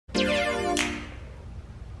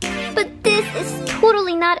this is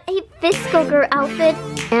totally not a VSCO girl outfit.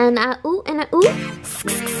 And a ooh, and a ooh.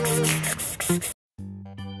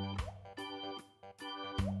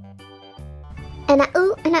 And a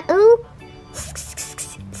ooh, and a ooh.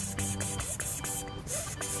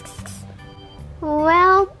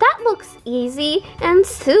 Well, that looks easy and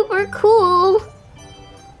super cool.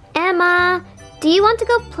 Emma, do you want to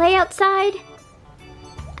go play outside?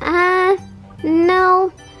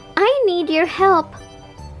 No. I need your help.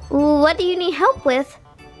 What do you need help with?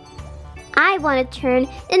 I want to turn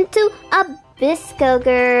into a VSCO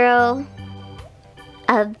girl.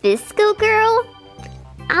 A VSCO girl?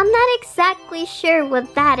 I'm not exactly sure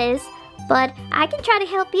what that is, but I can try to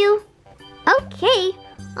help you. Okay.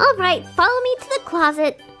 Alright, follow me to the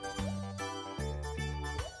closet.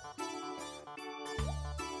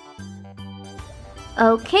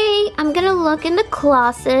 Okay, I'm gonna look in the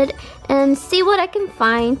closet and see what I can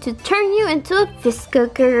find to turn you into a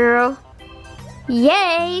VSCO girl.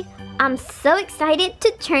 Yay! I'm so excited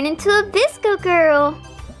to turn into a VSCO girl.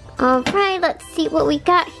 Alright, let's see what we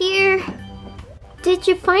got here. Did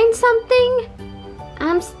you find something?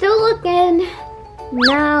 I'm still looking.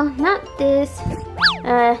 No, not this.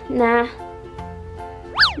 Nah.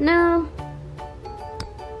 No.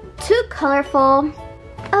 Too colorful.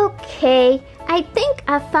 Okay, I think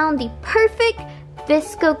I found the perfect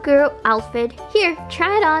VSCO girl outfit. Here,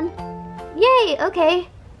 try it on. Yay, okay.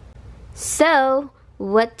 So,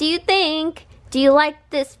 what do you think? Do you like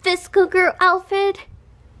this VSCO girl outfit?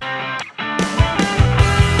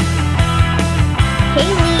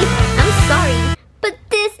 Haley, I'm sorry, but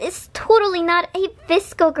this is totally not a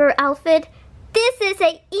VSCO girl outfit. This is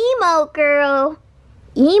a emo girl.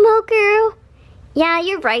 Emo girl? Yeah,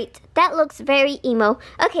 you're right. That looks very emo.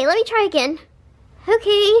 Okay, let me try again.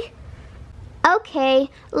 Okay,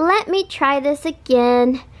 let me try this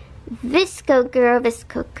again. VSCO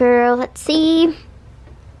girl, let's see.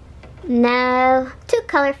 No, too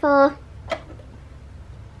colorful.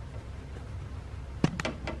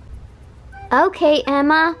 Okay,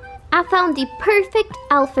 Emma, I found the perfect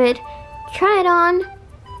outfit. Try it on.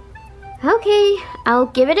 Okay, I'll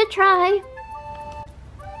give it a try.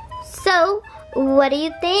 So, what do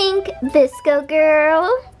you think, VSCO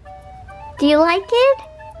girl? Do you like it?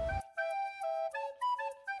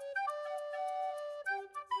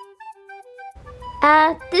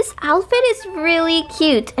 This outfit is really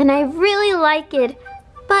cute and I really like it,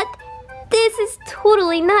 but this is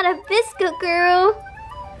totally not a VSCO girl.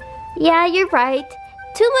 Yeah, you're right.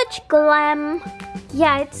 Too much glam.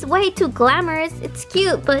 Yeah, it's way too glamorous. It's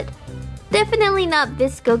cute, but definitely not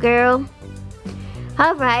VSCO girl.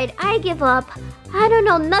 Alright, I give up. I don't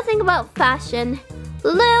know nothing about fashion.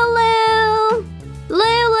 Lulu!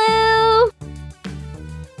 Lulu!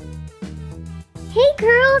 Hey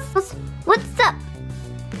girls! What's up?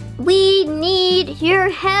 We need your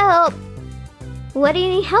help. What do you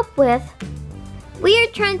need help with? We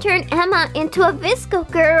are trying to turn Emma into a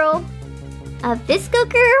VSCO girl. A VSCO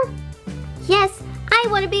girl? Yes, I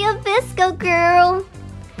want to be a VSCO girl.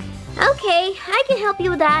 Okay, I can help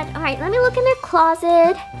you with that. Alright, let me look in the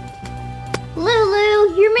closet.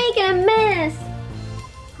 Lulu, you're making a mess.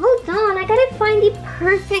 Hold on, I gotta find the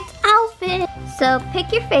perfect outfit. So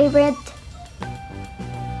pick your favorite.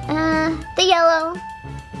 The yellow.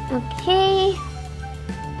 Okay.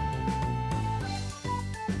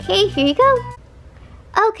 Okay, here you go.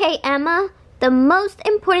 Okay, Emma, the most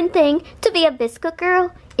important thing to be a VSCO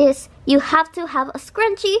girl is you have to have a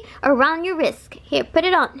scrunchie around your wrist. Here, put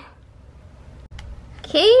it on.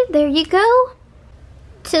 Okay, there you go.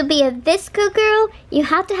 To be a VSCO girl, you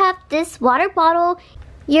have to have this water bottle.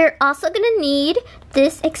 You're also gonna need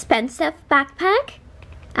this expensive backpack.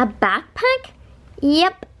 A backpack?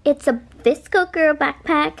 Yep, it's a VSCO girl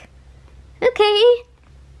backpack. Okay.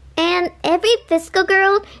 And every VSCO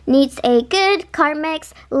girl needs a good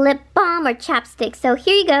Carmex lip balm or chapstick. So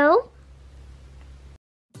here you go.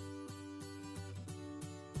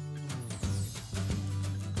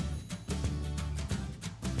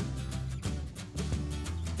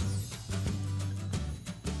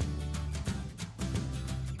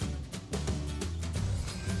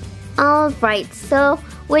 Alright, so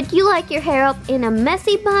would you like your hair up in a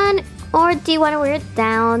messy bun or do you want to wear it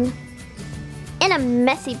down? In a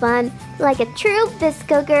messy bun, like a true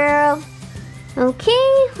VSCO girl.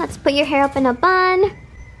 Okay, let's put your hair up in a bun.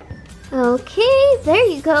 Okay, there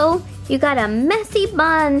you go. You got a messy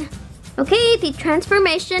bun. Okay, the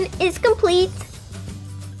transformation is complete.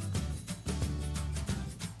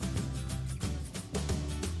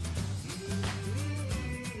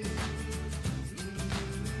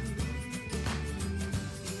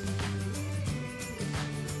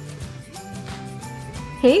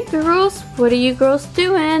 Hey girls, what are you girls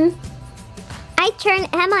doing? I turned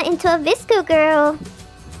Emma into a VSCO girl.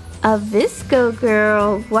 A VSCO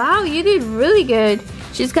girl. Wow, you did really good.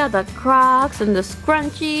 She's got the Crocs and the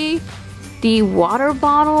scrunchie, the water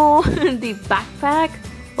bottle, the backpack.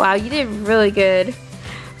 Wow, you did really good.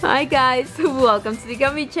 Hi guys, welcome to the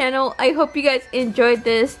Gummy channel. I hope you guys enjoyed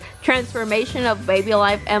this transformation of Baby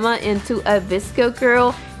Alive Emma into a VSCO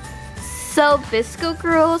girl. So VSCO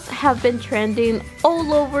girls have been trending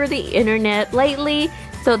all over the internet lately.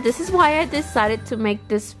 So this is why I decided to make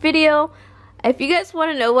this video. If you guys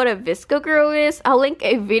want to know what a VSCO girl is, I'll link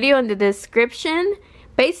a video in the description.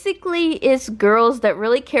 Basically, it's girls that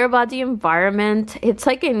really care about the environment. It's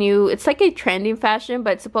like a trending fashion,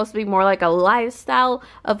 but it's supposed to be more like a lifestyle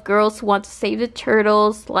of girls who want to save the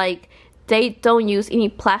turtles. Like, they don't use any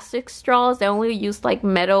plastic straws. They only use like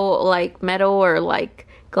metal or like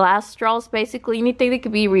glass straws, basically anything that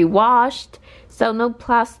could be rewashed. So no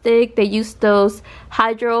plastic. They use those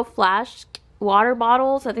hydro flash water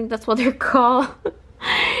bottles, I think that's what they're called.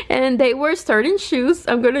 And they wear certain shoes.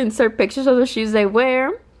 I'm going to insert pictures of the shoes they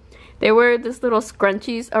wear. They wear this little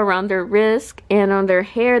scrunchies around their wrist, and on their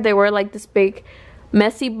hair they wear like this big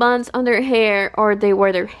messy buns on their hair, or they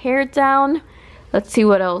wear their hair down. Let's see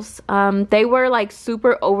what else. They wear like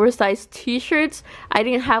super oversized t-shirts. I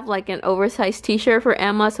didn't have like an oversized t-shirt for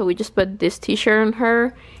Emma, so we just put this t-shirt on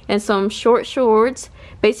her, and some short shorts.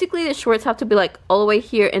 Basically, the shorts have to be like all the way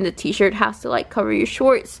here, and the t-shirt has to like cover your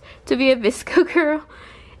shorts to be a VSCO girl.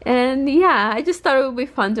 And yeah, I just thought it would be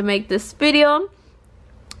fun to make this video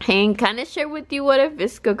and kind of share with you what a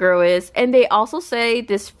VSCO girl is. And they also say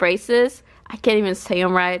these phrases, I can't even say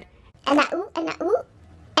them right. And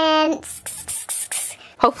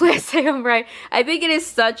hopefully I say them right. I think it is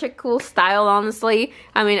such a cool style, honestly.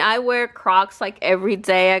 I mean, I wear Crocs like every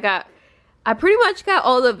day. I pretty much got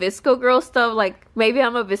all the VSCO girl stuff. Like, maybe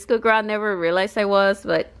I'm a VSCO girl. I never realized I was,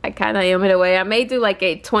 but I kind of am in a way. I may do like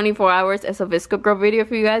a 24 hours as a VSCO girl video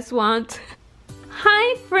if you guys want.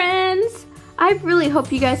 Hi friends! I really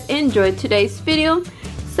hope you guys enjoyed today's video.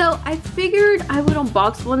 So I figured I would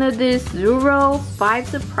unbox one of these Zero 5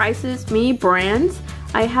 Surprises mini brands.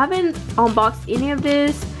 I haven't unboxed any of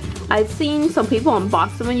this. I've seen some people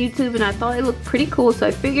unbox them on YouTube and I thought it looked pretty cool, so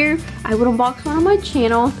I figured I would unbox one on my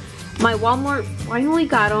channel. My Walmart finally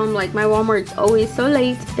got them. Like, my Walmart's always so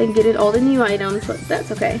late and getting all the new items, but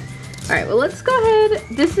that's okay. Alright, well, let's go ahead.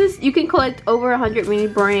 You can collect over 100 mini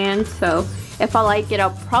brands, so if I like it,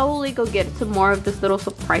 I'll probably go get some more of this little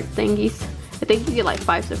surprise thingies. I think you get like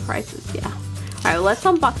 5 surprises, yeah. Alright, well, let's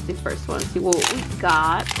unbox the first one, see what we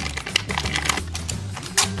got.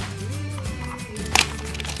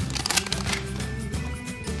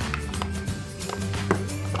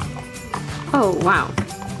 Oh, wow.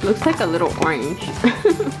 Looks like a little orange.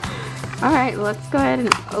 Alright, let's go ahead and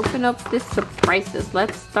open up this surprises.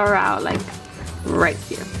 Let's start out like right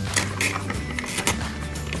here.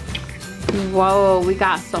 Whoa, we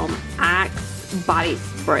got some Axe body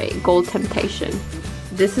spray, Gold Temptation.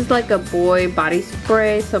 This is like a boy body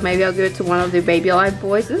spray, so maybe I'll give it to one of the Baby Alive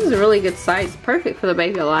boys. This is a really good size, perfect for the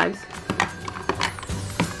Baby Alives.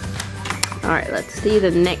 Alright, let's see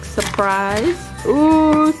the next surprise.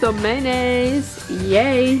 Ooh, some mayonnaise.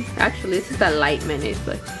 Yay. Actually, this is that light mayonnaise,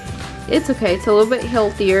 but it's okay. It's a little bit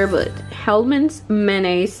healthier, but Hellmann's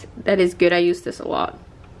mayonnaise, that is good. I use this a lot.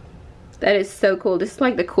 That is so cool. This is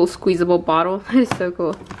like the cool squeezable bottle. That is so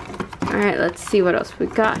cool. Alright, let's see what else we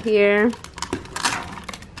got here.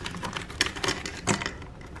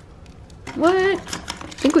 What? I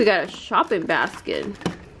think we got a shopping basket.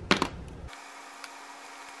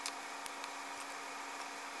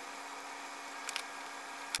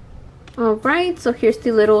 Alright, so here's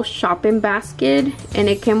the little shopping basket, and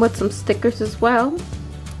it came with some stickers as well.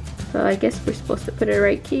 So I guess we're supposed to put it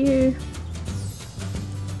right here.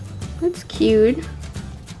 That's cute.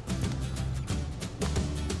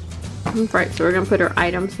 Alright, so we're gonna put our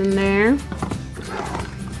items in there.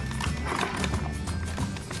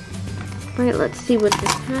 Alright, let's see what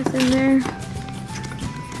this has in there.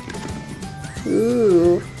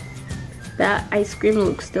 Ooh, that ice cream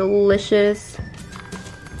looks delicious.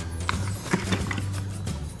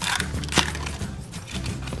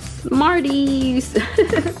 Smarties!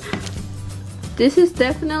 This is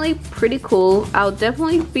definitely pretty cool. I'll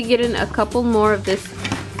definitely be getting a couple more of this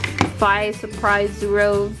 5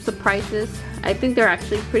 Zero surprises. I think they're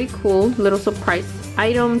actually pretty cool little surprise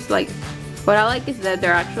items. Like, what I like is that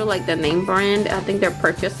they're actually like the name brand. I think they're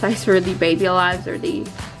perfect size for the Baby Alives or the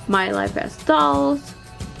My Life as Dolls.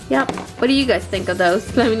 Yep. What do you guys think of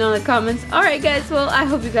those? Let me know in the comments. Alright guys, well, I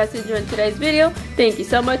hope you guys enjoyed today's video. Thank you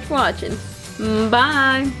so much for watching.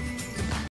 Bye!